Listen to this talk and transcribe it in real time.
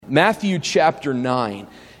Matthew chapter 9.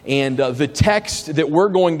 And the text that we're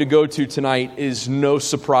going to go to tonight is no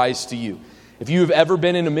surprise to you. If you have ever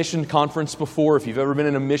been in a mission conference before, if you've ever been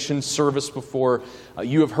in a mission service before,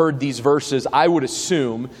 you have heard these verses. I would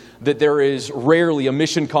assume that there is rarely a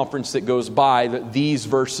mission conference that goes by that these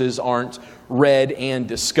verses aren't read and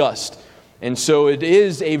discussed. And so it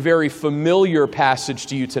is a very familiar passage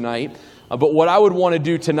to you tonight. But what I would want to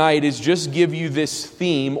do tonight is just give you this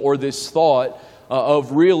theme or this thought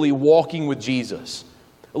of really walking with Jesus.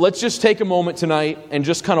 Let's just take a moment tonight and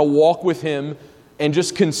just kind of walk with Him and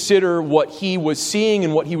just consider what He was seeing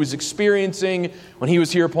and what He was experiencing when He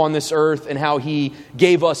was here upon this earth and how He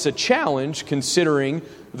gave us a challenge considering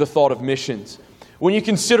the thought of missions. When you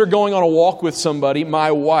consider going on a walk with somebody,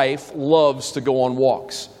 my wife loves to go on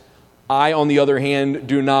walks. I, on the other hand,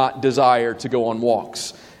 do not desire to go on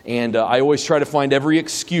walks. And I always try to find every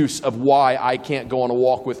excuse of why I can't go on a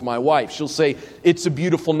walk with my wife. She'll say, "It's a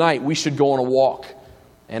beautiful night, we should go on a walk."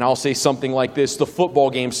 And I'll say something like this: "The football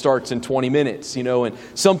game starts in 20 minutes, and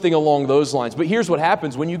something along those lines. But here's what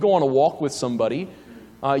happens when you go on a walk with somebody.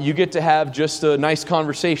 You get to have just a nice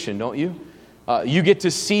conversation, don't you? You get to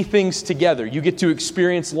see things together. You get to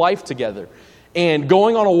experience life together. And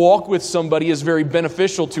going on a walk with somebody is very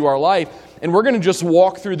beneficial to our life. And we're going to just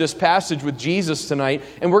walk through this passage with Jesus tonight,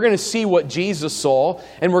 and we're going to see what Jesus saw,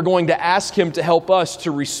 and we're going to ask Him to help us to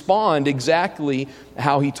respond exactly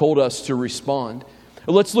how He told us to respond.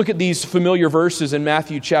 Let's look at these familiar verses in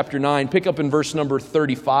Matthew chapter 9. Pick up in verse number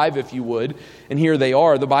 35, if you would. And here they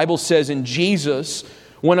are. The Bible says, "And Jesus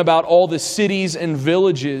went about all the cities and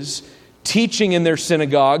villages, teaching in their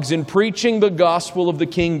synagogues and preaching the gospel of the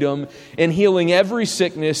kingdom and healing every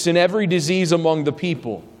sickness and every disease among the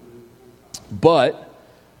people. But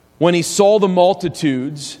when He saw the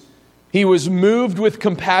multitudes, He was moved with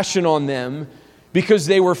compassion on them, because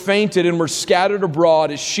they were fainted and were scattered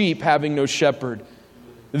abroad as sheep having no shepherd.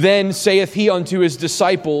 Then saith He unto His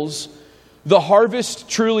disciples, The harvest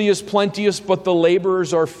truly is plenteous, but the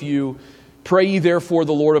laborers are few. Pray ye therefore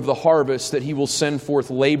the Lord of the harvest, that He will send forth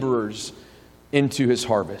laborers into His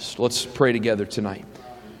harvest." Let's pray together tonight.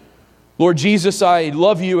 Lord Jesus, I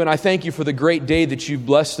love You and I thank You for the great day that You've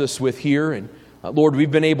blessed us with here. And Lord,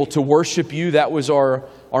 we've been able to worship You. That was our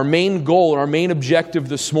main goal and our main objective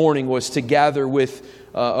this morning, was to gather with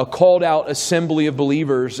a called out assembly of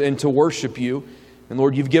believers and to worship You. And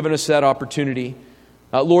Lord, You've given us that opportunity.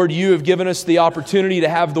 Lord, You have given us the opportunity to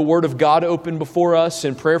have the Word of God open before us,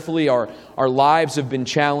 and prayerfully our lives have been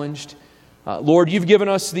challenged. Lord, You've given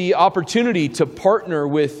us the opportunity to partner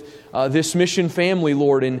with this mission family,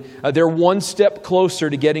 Lord, and they're one step closer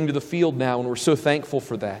to getting to the field now, and we're so thankful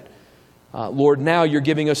for that. Lord, now You're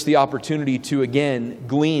giving us the opportunity to again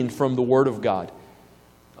glean from the Word of God.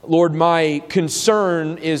 Lord, my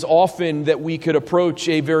concern is often that we could approach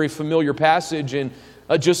a very familiar passage and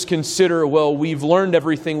just consider, well, we've learned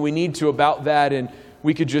everything we need to about that, and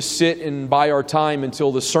we could just sit and buy our time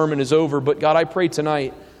until the sermon is over. But God, I pray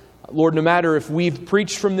tonight, Lord, no matter if we've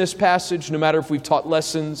preached from this passage, no matter if we've taught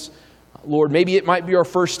lessons, Lord, maybe it might be our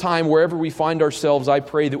first time wherever we find ourselves, I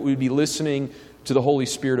pray that we would be listening to the Holy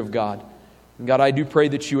Spirit of God. And God, I do pray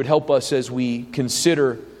that You would help us as we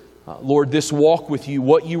consider, Lord, this walk with You,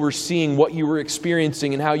 what You were seeing, what You were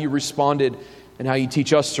experiencing, and how You responded, and how You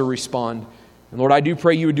teach us to respond. And Lord, I do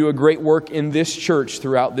pray You would do a great work in this church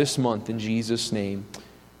throughout this month. In Jesus' name,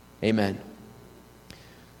 amen.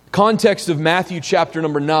 Context of Matthew chapter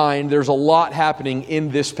number 9, there's a lot happening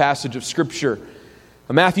in this passage of Scripture.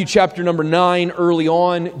 Matthew chapter number 9, early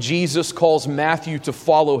on, Jesus calls Matthew to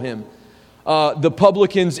follow Him. The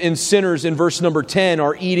publicans and sinners in verse number 10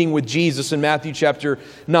 are eating with Jesus in Matthew chapter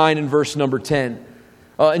 9 and verse number 10.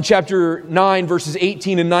 In chapter 9, verses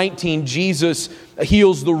 18 and 19, Jesus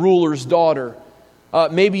heals the ruler's daughter.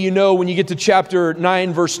 Maybe you know when you get to chapter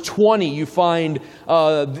 9, verse 20, you find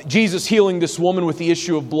Jesus healing this woman with the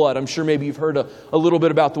issue of blood. I'm sure maybe you've heard a little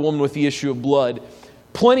bit about the woman with the issue of blood.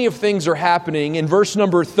 Plenty of things are happening. In verse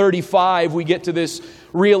number 35, we get to this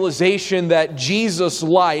realization that Jesus'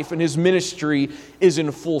 life and His ministry is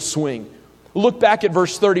in full swing. Look back at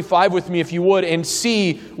verse 35 with me, if you would, and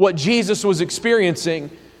see what Jesus was experiencing.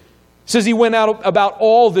 It says He went out about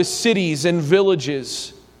all the cities and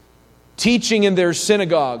villages, teaching in their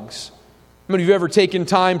synagogues. How many of you have ever taken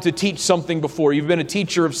time to teach something before? You've been a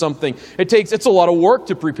teacher of something. It's a lot of work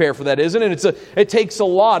to prepare for that, isn't it? It takes a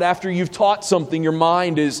lot. After you've taught something, your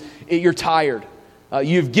mind you're tired.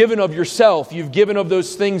 You've given of yourself. You've given of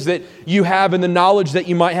those things that you have and the knowledge that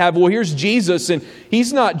you might have. Well, here's Jesus, and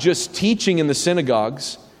He's not just teaching in the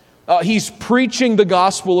synagogues. He's preaching the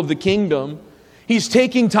gospel of the kingdom. He's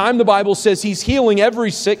taking time, the Bible says. He's healing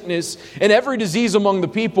every sickness and every disease among the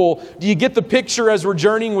people. Do you get the picture as we're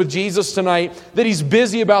journeying with Jesus tonight that He's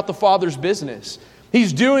busy about the Father's business?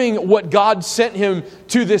 He's doing what God sent Him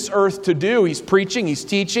to this earth to do. He's preaching, He's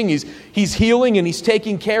teaching, He's healing, and He's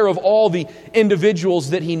taking care of all the individuals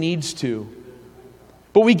that He needs to.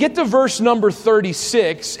 But we get to verse number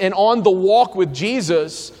 36, and on the walk with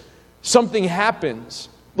Jesus, something happens.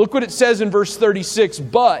 Look what it says in verse 36.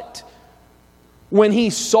 But when He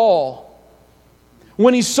saw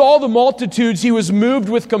the multitudes, He was moved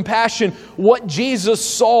with compassion. What Jesus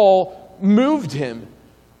saw moved Him.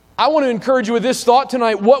 I want to encourage you with this thought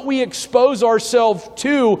tonight. What we expose ourselves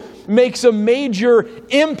to makes a major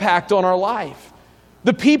impact on our life.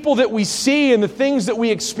 The people that we see and the things that we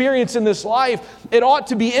experience in this life, it ought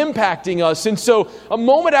to be impacting us. And so a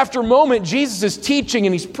moment after moment, Jesus is teaching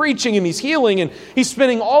and He's preaching and He's healing and He's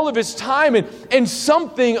spending all of His time and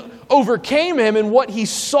something overcame Him, and what He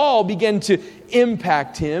saw began to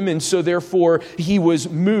impact Him. And so therefore, He was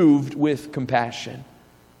moved with compassion.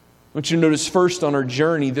 I want you to notice first on our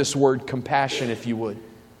journey this word compassion, if you would.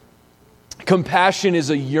 Compassion is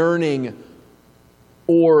a yearning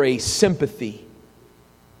or a sympathy.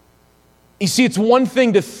 You see, it's one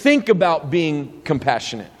thing to think about being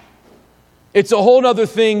compassionate. It's a whole other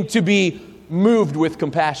thing to be moved with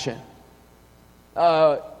compassion.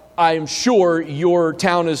 I'm sure your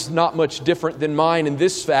town is not much different than mine in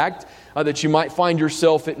this fact, that you might find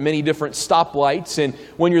yourself at many different stoplights. And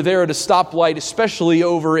when you're there at a stoplight, especially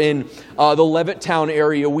over in the Levittown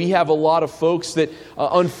area, we have a lot of folks that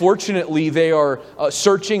unfortunately they are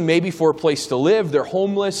searching maybe for a place to live. They're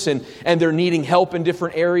homeless and they're needing help in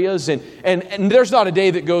different areas. And there's not a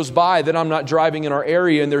day that goes by that I'm not driving in our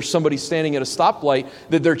area and there's somebody standing at a stoplight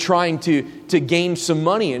that they're trying to gain some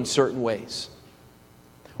money in certain ways.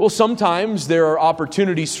 Well, sometimes there are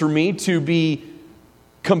opportunities for me to be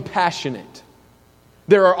compassionate.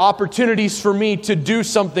 There are opportunities for me to do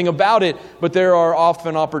something about it, but there are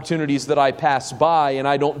often opportunities that I pass by and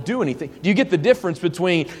I don't do anything. Do you get the difference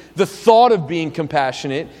between the thought of being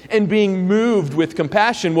compassionate and being moved with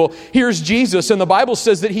compassion? Well, here's Jesus, and the Bible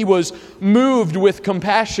says that He was moved with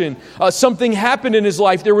compassion. Something happened in His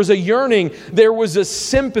life. There was a yearning. There was a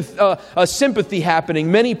sympathy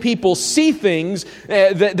happening. Many people see things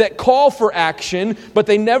that call for action, but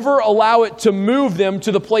they never allow it to move them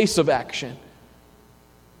to the place of action.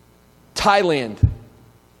 Thailand.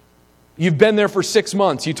 You've been there for 6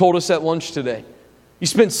 months. You told us at lunch today. You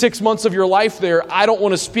spent 6 months of your life there. I don't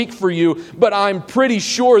want to speak for you, but I'm pretty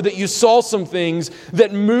sure that you saw some things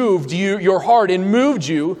that moved your heart and moved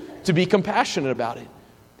you to be compassionate about it.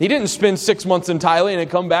 He didn't spend 6 months in Thailand and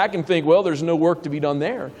come back and think, well, there's no work to be done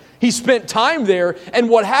there. He spent time there, and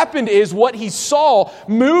what happened is what he saw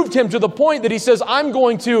moved him to the point that he says, I'm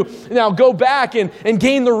going to now go back and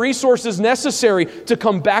gain the resources necessary to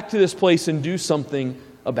come back to this place and do something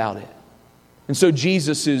about it. And so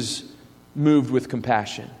Jesus is moved with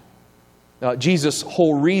compassion. Jesus'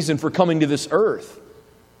 whole reason for coming to this earth,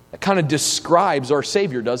 it kind of describes our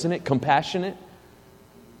Savior, doesn't it? Compassionate.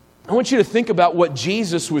 I want you to think about what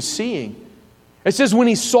Jesus was seeing. It says when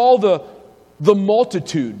He saw the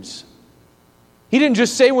multitudes. He didn't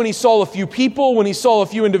just say when He saw a few people, when He saw a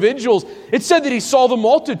few individuals. It said that He saw the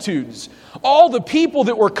multitudes. All the people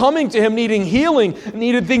that were coming to Him needing healing,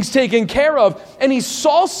 needed things taken care of. And He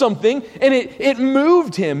saw something and it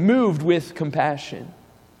moved Him, moved with compassion.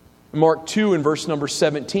 Mark 2 in verse number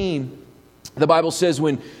 17, the Bible says,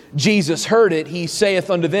 when Jesus heard it, He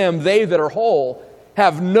saith unto them, they that are whole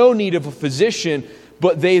have no need of a physician,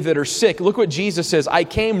 but they that are sick. Look what Jesus says. I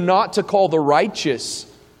came not to call the righteous,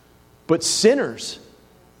 but sinners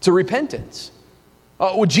to repentance.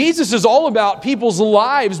 Jesus is all about people's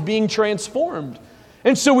lives being transformed.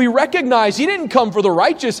 And so we recognize He didn't come for the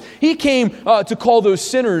righteous. He came to call those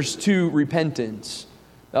sinners to repentance.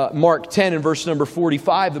 Mark 10 and verse number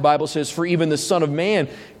 45, the Bible says, for even the Son of Man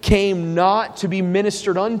came not to be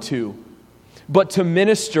ministered unto, but to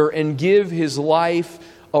minister and give His life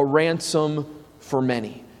a ransom for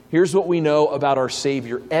many. Here's what we know about our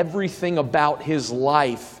Savior. Everything about His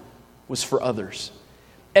life was for others.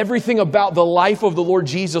 Everything about the life of the Lord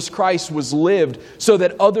Jesus Christ was lived so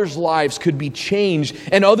that others' lives could be changed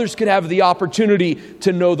and others could have the opportunity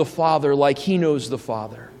to know the Father like He knows the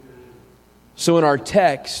Father. So in our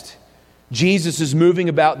text, Jesus is moving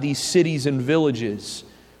about these cities and villages,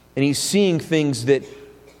 and He's seeing things that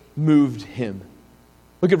moved Him.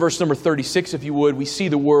 Look at verse number 36, if you would. We see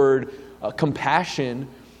the word compassion.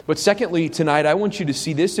 But secondly, tonight, I want you to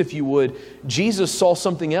see this, if you would. Jesus saw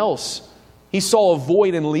something else. He saw a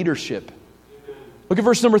void in leadership. Look at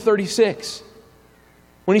verse number 36.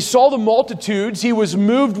 When he saw the multitudes, he was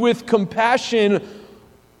moved with compassion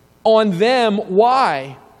on them.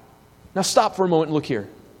 Why? Now stop for a moment and look here.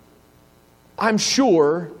 I'm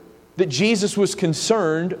sure that Jesus was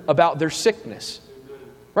concerned about their sickness.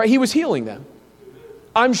 Right? He was healing them.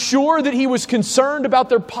 I'm sure that he was concerned about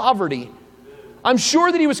their poverty. I'm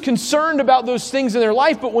sure that he was concerned about those things in their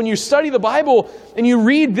life, but when you study the Bible and you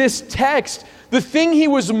read this text, the thing he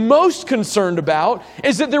was most concerned about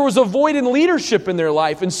is that there was a void in leadership in their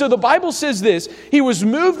life. And so the Bible says this, he was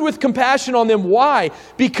moved with compassion on them. Why?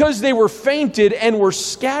 Because they were fainted and were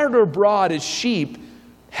scattered abroad as sheep,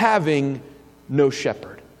 having no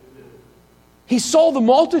shepherd. He saw the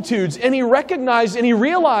multitudes and he recognized and he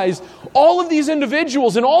realized all of these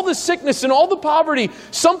individuals and all the sickness and all the poverty.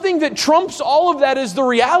 Something that trumps all of that is the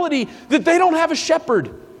reality that they don't have a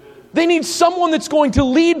shepherd. They need someone that's going to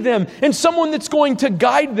lead them and someone that's going to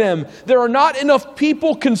guide them. There are not enough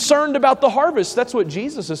people concerned about the harvest. That's what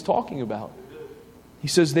Jesus is talking about. He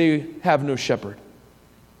says they have no shepherd.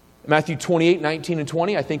 Matthew 28, 19 and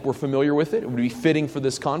 20, I think we're familiar with it. It would be fitting for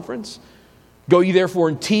this conference. Go ye therefore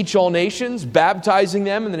and teach all nations, baptizing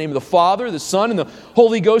them in the name of the Father, the Son, and the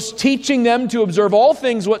Holy Ghost, teaching them to observe all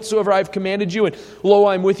things whatsoever I have commanded you. And lo,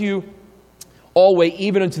 I am with you always,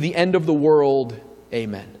 even unto the end of the world.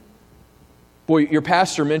 Amen. Boy, your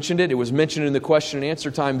pastor mentioned it. It was mentioned in the question and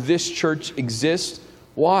answer time. This church exists.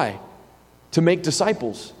 Why? To make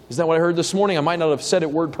disciples. Isn't that what I heard this morning? I might not have said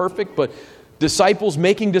it word perfect, but disciples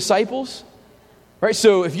making disciples. Right,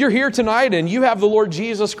 so if you're here tonight and you have the Lord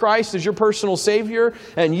Jesus Christ as your personal Savior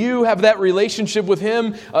and you have that relationship with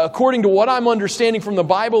Him, according to what I'm understanding from the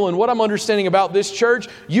Bible and what I'm understanding about this church,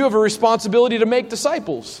 you have a responsibility to make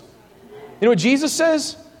disciples. You know what Jesus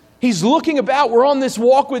says? He's looking about. We're on this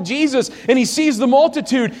walk with Jesus and He sees the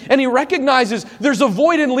multitude and He recognizes there's a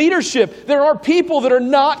void in leadership. There are people that are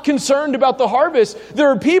not concerned about the harvest. There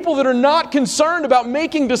are people that are not concerned about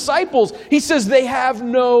making disciples. He says they have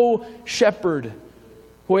no shepherd.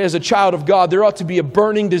 Boy, as a child of God, there ought to be a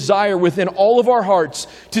burning desire within all of our hearts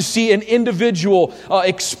to see an individual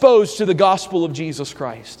exposed to the gospel of Jesus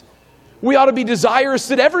Christ. We ought to be desirous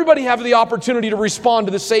that everybody have the opportunity to respond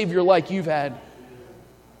to the Savior like you've had.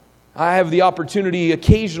 I have the opportunity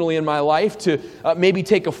occasionally in my life to maybe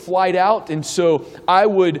take a flight out, and so I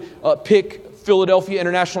would pick Philadelphia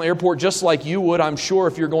International Airport just like you would. I'm sure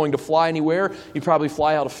if you're going to fly anywhere, you'd probably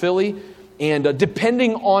fly out of Philly. And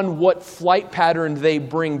depending on what flight pattern they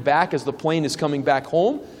bring back as the plane is coming back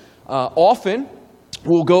home, often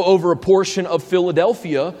we'll go over a portion of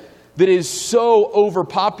Philadelphia that is so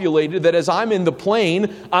overpopulated that as I'm in the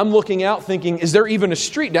plane, I'm looking out thinking, is there even a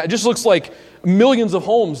street? Now, it just looks like millions of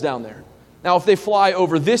homes down there. Now, if they fly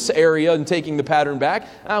over this area and taking the pattern back,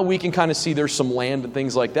 we can kind of see there's some land and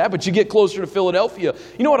things like that. But you get closer to Philadelphia.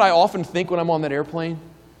 You know what I often think when I'm on that airplane?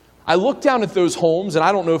 I look down at those homes, and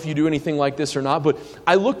I don't know if you do anything like this or not, but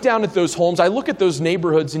I look down at those homes, I look at those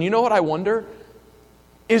neighborhoods, and you know what I wonder?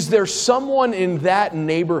 Is there someone in that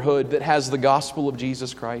neighborhood that has the gospel of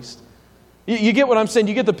Jesus Christ? You get what I'm saying?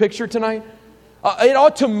 You get the picture tonight? It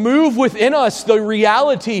ought to move within us the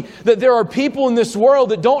reality that there are people in this world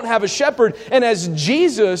that don't have a shepherd. And as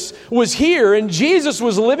Jesus was here and Jesus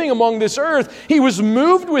was living among this earth, He was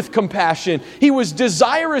moved with compassion. He was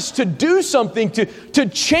desirous to do something to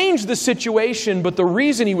change the situation. But the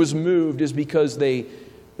reason He was moved is because there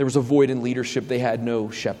was a void in leadership. They had no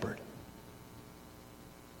shepherd.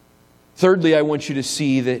 Thirdly, I want you to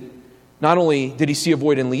see that not only did He see a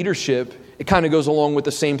void in leadership, it kind of goes along with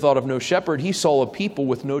the same thought of no shepherd. He saw a people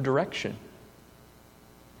with no direction.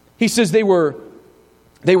 He says they were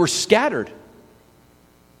scattered.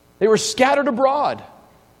 They were scattered abroad.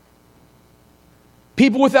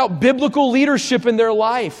 People without biblical leadership in their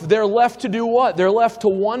life. They're left to do what? They're left to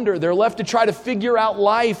wonder. They're left to try to figure out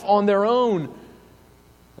life on their own.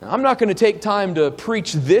 I'm not going to take time to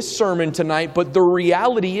preach this sermon tonight, but the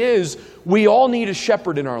reality is we all need a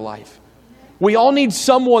shepherd in our life. We all need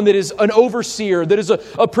someone that is an overseer, that is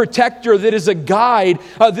a protector, that is a guide,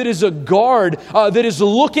 that is a guard, that is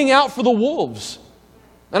looking out for the wolves.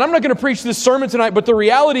 And I'm not going to preach this sermon tonight, but the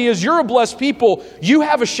reality is you're a blessed people. You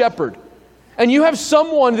have a shepherd. And you have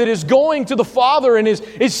someone that is going to the Father and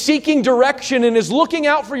is seeking direction and is looking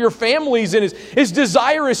out for your families and is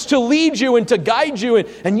desirous to lead you and to guide you.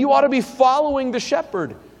 And you ought to be following the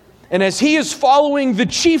shepherd. And as He is following the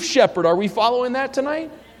chief shepherd, are we following that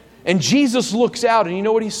tonight? And Jesus looks out, and you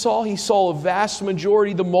know what He saw? He saw a vast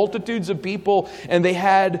majority, the multitudes of people, and they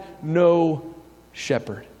had no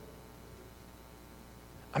shepherd.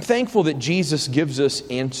 I'm thankful that Jesus gives us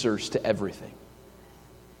answers to everything.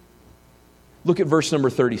 Look at verse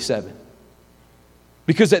number 37.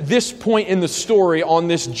 Because at this point in the story, on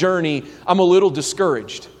this journey, I'm a little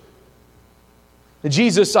discouraged.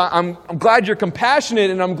 Jesus, I'm glad you're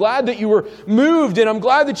compassionate, and I'm glad that you were moved, and I'm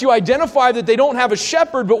glad that you identify that they don't have a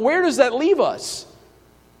shepherd, but where does that leave us?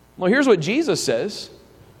 Well, here's what Jesus says.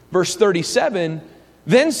 Verse 37,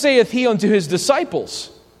 "Then saith he unto his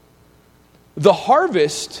disciples, The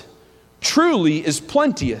harvest truly is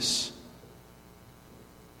plenteous,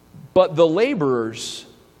 but the laborers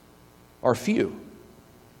are few."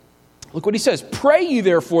 Look what he says. "Pray ye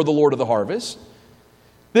therefore the Lord of the harvest,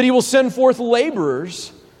 that he will send forth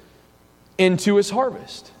laborers into his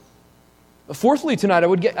harvest." Fourthly, tonight I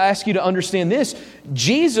would ask you to understand this.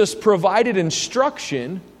 Jesus provided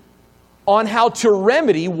instruction on how to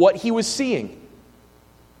remedy what he was seeing.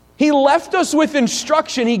 He left us with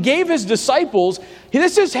instruction. He gave his disciples,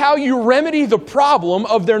 this is how you remedy the problem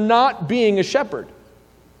of there not being a shepherd.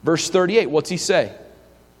 Verse 38, what's he say?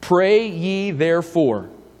 "Pray ye therefore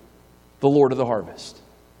the Lord of the harvest."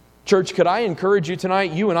 Church, could I encourage you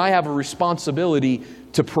tonight? You and I have a responsibility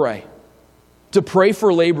to pray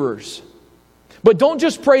for laborers. But don't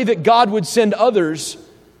just pray that God would send others.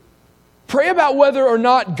 Pray about whether or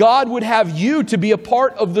not God would have you to be a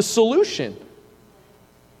part of the solution.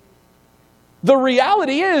 The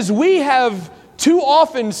reality is, we have too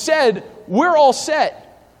often said, we're all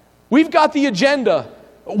set. We've got the agenda.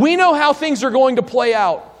 We know how things are going to play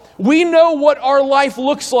out. We know what our life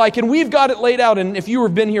looks like, and we've got it laid out. And if you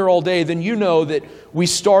have been here all day, then you know that we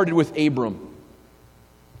started with Abram.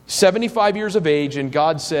 75 years of age, and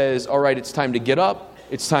God says, all right, it's time to get up.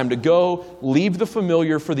 It's time to go. Leave the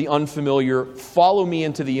familiar for the unfamiliar. Follow me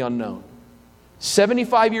into the unknown.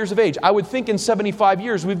 75 years of age. I would think in 75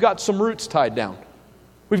 years, we've got some roots tied down.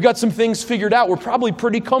 We've got some things figured out. We're probably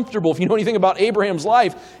pretty comfortable. If you know anything about Abraham's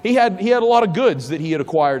life, he had a lot of goods that he had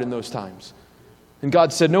acquired in those times. And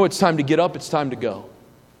God said, no, it's time to get up, it's time to go.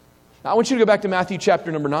 Now, I want you to go back to Matthew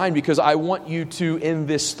chapter number 9, because I want you to, in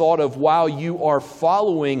this thought of while you are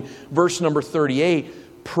following verse number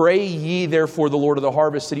 38, "Pray ye therefore the Lord of the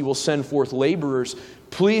harvest that he will send forth laborers,"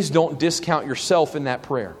 please don't discount yourself in that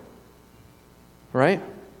prayer. Right?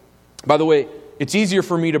 By the way, it's easier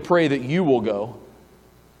for me to pray that you will go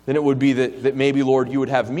than it would be that maybe, Lord, you would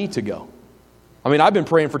have me to go. I mean, I've been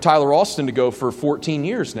praying for Tyler Austin to go for 14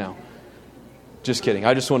 years now. Just kidding.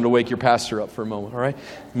 I just wanted to wake your pastor up for a moment, all right?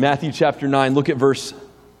 Matthew chapter 9, look at verse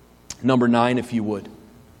number 9 if you would.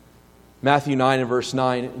 Matthew 9 and verse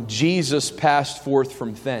 9, "Jesus passed forth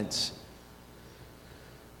from thence.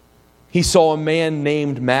 He saw a man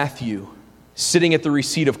named Matthew sitting at the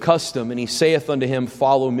receipt of custom, and he saith unto him,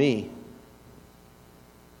 Follow me.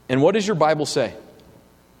 And what does your Bible say?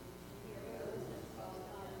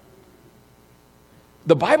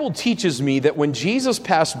 The Bible teaches me that when Jesus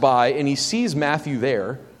passed by and he sees Matthew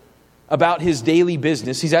there about his daily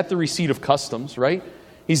business, he's at the receipt of customs, right?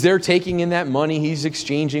 He's there taking in that money, he's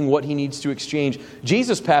exchanging what he needs to exchange.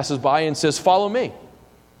 Jesus passes by and says, "Follow me."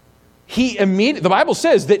 The Bible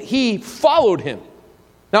says that he followed him.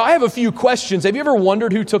 Now, I have a few questions. Have you ever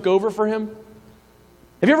wondered who took over for him?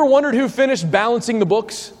 Have you ever wondered who finished balancing the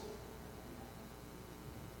books?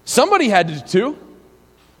 Somebody had to.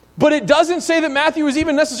 But it doesn't say that Matthew was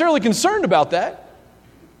even necessarily concerned about that.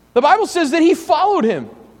 The Bible says that he followed him.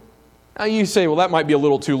 Now you say, well, that might be a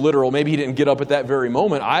little too literal. Maybe he didn't get up at that very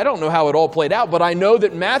moment. I don't know how it all played out, but I know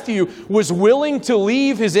that Matthew was willing to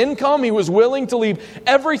leave his income. He was willing to leave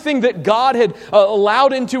everything that God had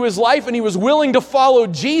allowed into his life, and he was willing to follow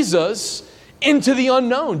Jesus into the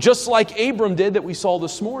unknown, just like Abram did that we saw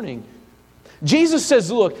this morning. Jesus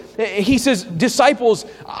says, look, he says, disciples,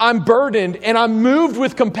 I'm burdened and I'm moved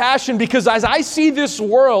with compassion because as I see this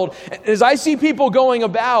world, as I see people going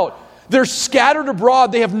about, they're scattered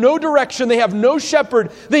abroad. They have no direction. They have no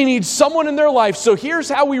shepherd. They need someone in their life. So here's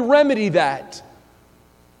how we remedy that.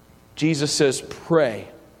 Jesus says, pray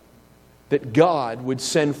that God would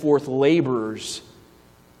send forth laborers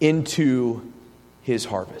into his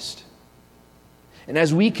harvest. And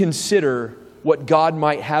as we consider what God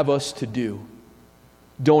might have us to do,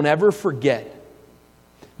 don't ever forget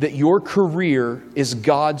that your career is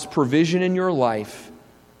God's provision in your life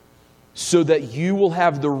so that you will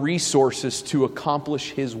have the resources to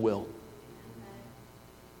accomplish His will.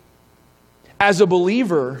 As a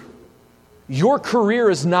believer, your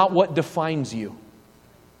career is not what defines you.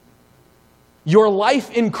 Your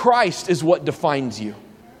life in Christ is what defines you.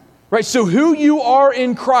 Right? So who you are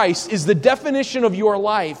in Christ is the definition of your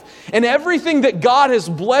life. And everything that God has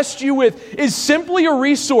blessed you with is simply a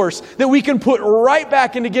resource that we can put right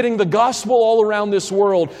back into getting the gospel all around this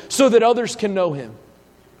world so that others can know Him.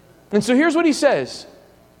 And so here's what He says.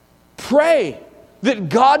 Pray that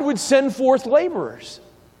God would send forth laborers.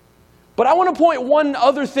 But I want to point one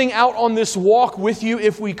other thing out on this walk with you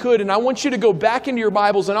if we could. And I want you to go back into your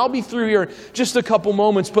Bibles, and I'll be through here in just a couple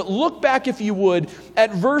moments. But look back, if you would,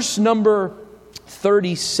 at verse number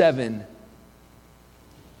 37.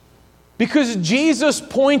 Because Jesus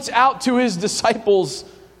points out to His disciples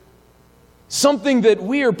something that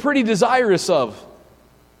we are pretty desirous of.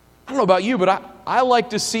 I don't know about you, but I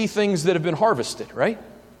like to see things that have been harvested, right?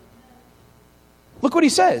 Look what He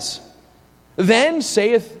says. Then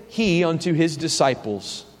saith He unto His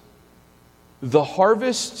disciples, the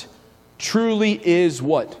harvest truly is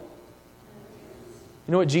what?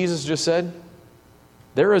 You know what Jesus just said?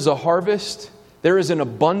 There is a harvest. There is an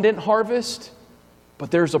abundant harvest.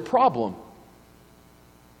 But there's a problem.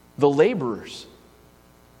 The laborers.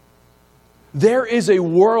 There is a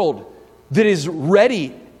world that is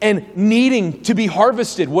ready and needing to be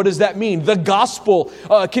harvested. What does that mean? The gospel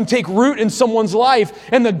can take root in someone's life,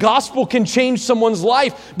 and the gospel can change someone's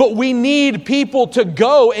life. But we need people to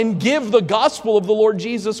go and give the gospel of the Lord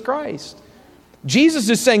Jesus Christ. Jesus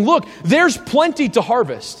is saying, look, there's plenty to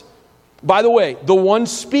harvest. By the way, the one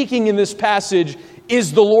speaking in this passage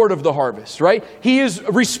is the Lord of the harvest, right? He is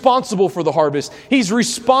responsible for the harvest. He's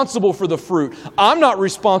responsible for the fruit. I'm not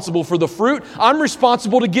responsible for the fruit. I'm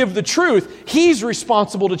responsible to give the truth. He's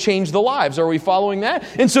responsible to change the lives. Are we following that?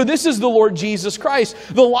 And so this is the Lord Jesus Christ.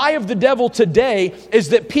 The lie of the devil today is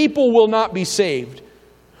that people will not be saved.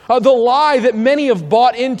 The lie that many have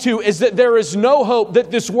bought into is that there is no hope,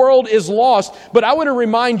 that this world is lost. But I want to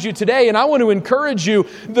remind you today, and I want to encourage you,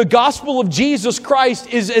 the gospel of Jesus Christ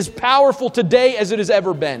is as powerful today as it has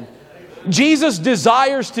ever been. Jesus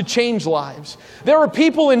desires to change lives. There are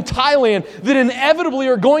people in Thailand that inevitably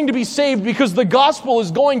are going to be saved because the gospel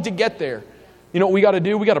is going to get there. You know what we got to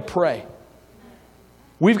do? We got to pray.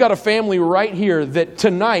 We've got a family right here that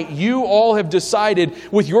tonight you all have decided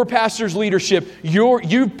with your pastor's leadership,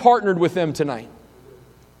 you've partnered with them tonight.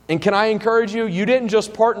 And can I encourage you? You didn't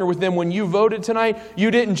just partner with them when you voted tonight.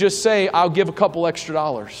 You didn't just say, I'll give a couple extra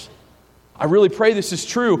dollars. I really pray this is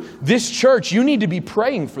true. This church, you need to be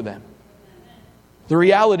praying for them. The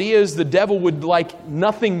reality is the devil would like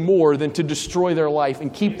nothing more than to destroy their life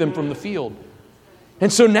and keep them from the field.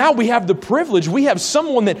 And so now we have the privilege, we have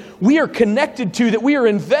someone that we are connected to, that we are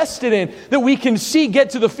invested in, that we can see get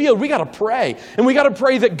to the field. We got to pray. And we got to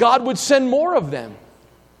pray that God would send more of them.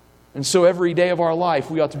 And so every day of our life,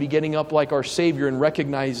 we ought to be getting up like our Savior and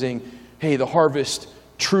recognizing, hey, the harvest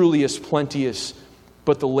truly is plenteous,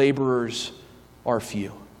 but the laborers are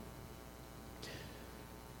few.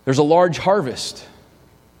 There's a large harvest.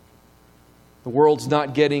 The world's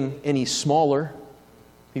not getting any smaller.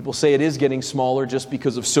 People say it is getting smaller just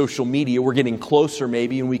because of social media. We're getting closer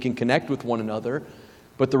maybe and we can connect with one another.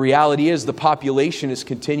 But the reality is the population is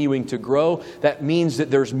continuing to grow. That means that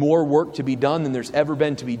there's more work to be done than there's ever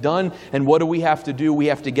been to be done. And what do we have to do? We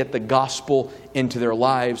have to get the gospel into their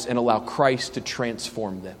lives and allow Christ to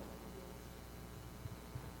transform them.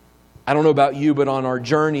 I don't know about you, but on our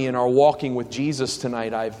journey and our walking with Jesus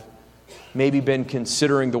tonight, I've maybe been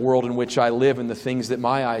considering the world in which I live and the things that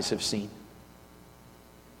my eyes have seen.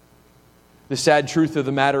 The sad truth of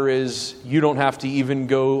the matter is you don't have to even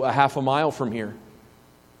go a half a mile from here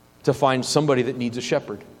to find somebody that needs a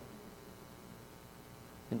shepherd.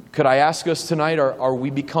 And could I ask us tonight, are we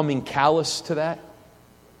becoming callous to that?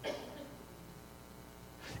 You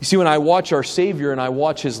see, when I watch our Savior and I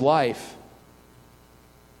watch His life,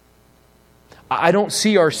 I don't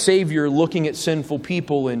see our Savior looking at sinful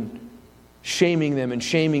people and shaming them and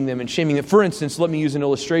shaming them and shaming them. For instance, let me use an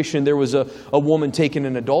illustration. There was a woman taken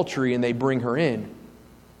in adultery and they bring her in. And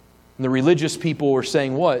the religious people were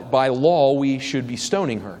saying what? By law, we should be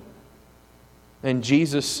stoning her. And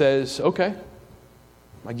Jesus says, okay,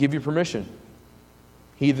 I give you permission.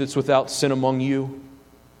 He that's without sin among you,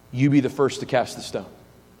 you be the first to cast the stone.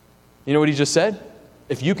 You know what He just said?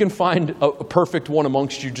 If you can find a perfect one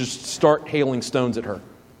amongst you, just start hailing stones at her.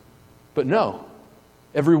 But no.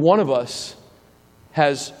 Every one of us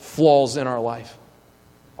has flaws in our life.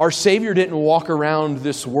 Our Savior didn't walk around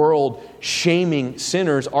this world shaming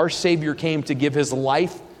sinners. Our Savior came to give His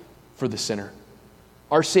life for the sinner.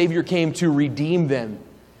 Our Savior came to redeem them.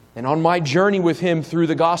 And on my journey with Him through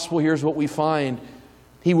the gospel, here's what we find.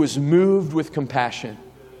 He was moved with compassion.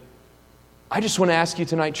 I just want to ask you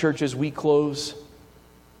tonight, church, as we close,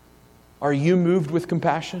 are you moved with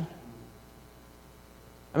compassion?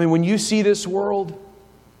 I mean, when you see this world,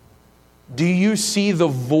 do you see the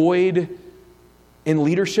void in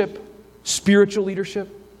leadership, spiritual leadership?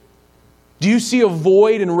 Do you see a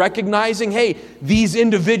void in recognizing, hey, these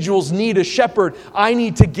individuals need a shepherd. I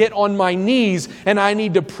need to get on my knees and I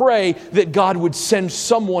need to pray that God would send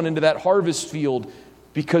someone into that harvest field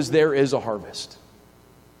because there is a harvest.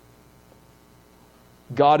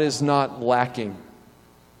 God is not lacking.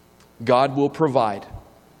 God will provide.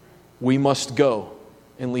 We must go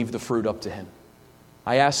and leave the fruit up to Him.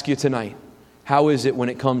 I ask you tonight, how is it when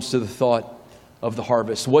it comes to the thought of the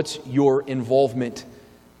harvest? What's your involvement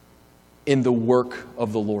in the work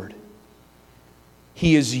of the Lord?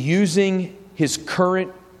 He is using His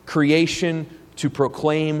current creation to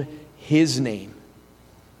proclaim His name.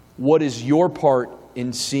 What is your part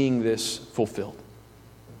in seeing this fulfilled?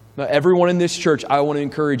 Now, everyone in this church, I want to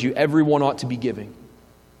encourage you, everyone ought to be giving.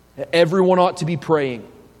 Everyone ought to be praying.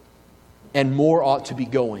 And more ought to be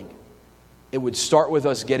going. It would start with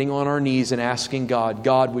us getting on our knees and asking God,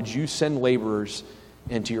 God, would you send laborers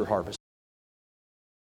into your harvest?